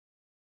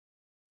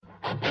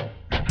I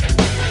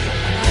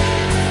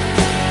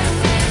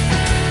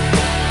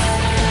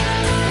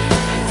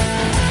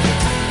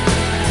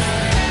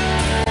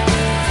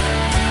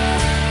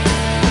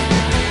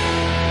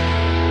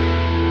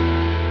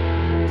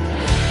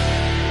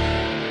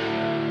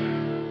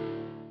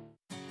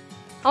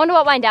wonder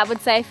what my dad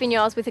would say if he knew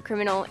I was with a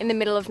criminal in the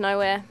middle of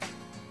nowhere.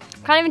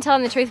 Can't even tell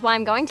him the truth why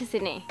I'm going to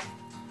Sydney.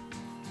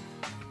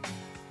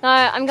 No,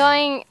 I'm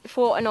going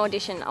for an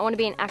audition. I want to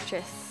be an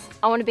actress.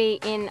 I want to be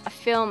in a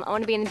film. I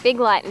want to be in the big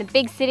light, in the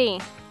big city.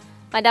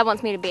 My dad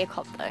wants me to be a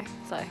cop though,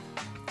 so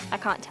I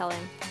can't tell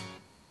him.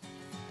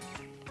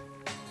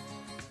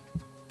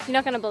 You're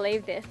not going to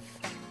believe this.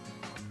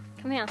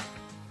 Come here.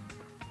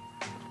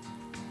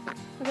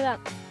 Look at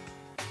that.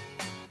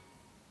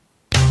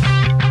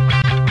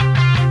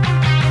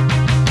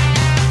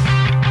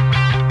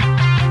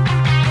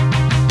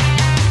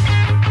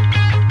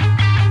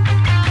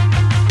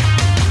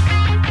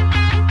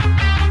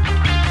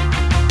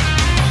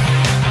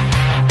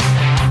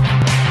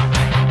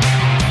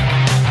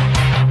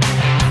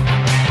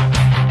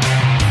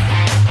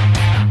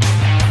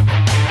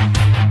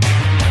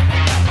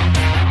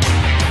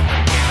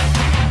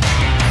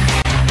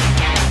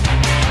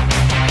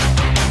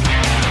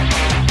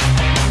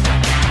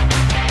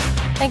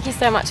 Thank you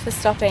so much for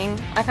stopping.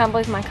 I can't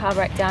believe my car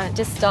broke down. It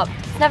just stopped.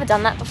 It's never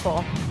done that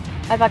before.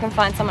 Hope I can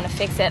find someone to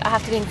fix it. I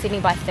have to be in Sydney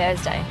by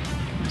Thursday.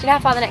 Do you know how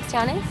far the next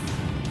town is?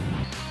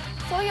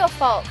 It's all your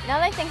fault. Now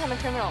they think I'm a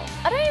criminal.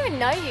 I don't even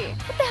know you.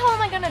 What the hell am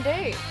I gonna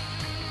do?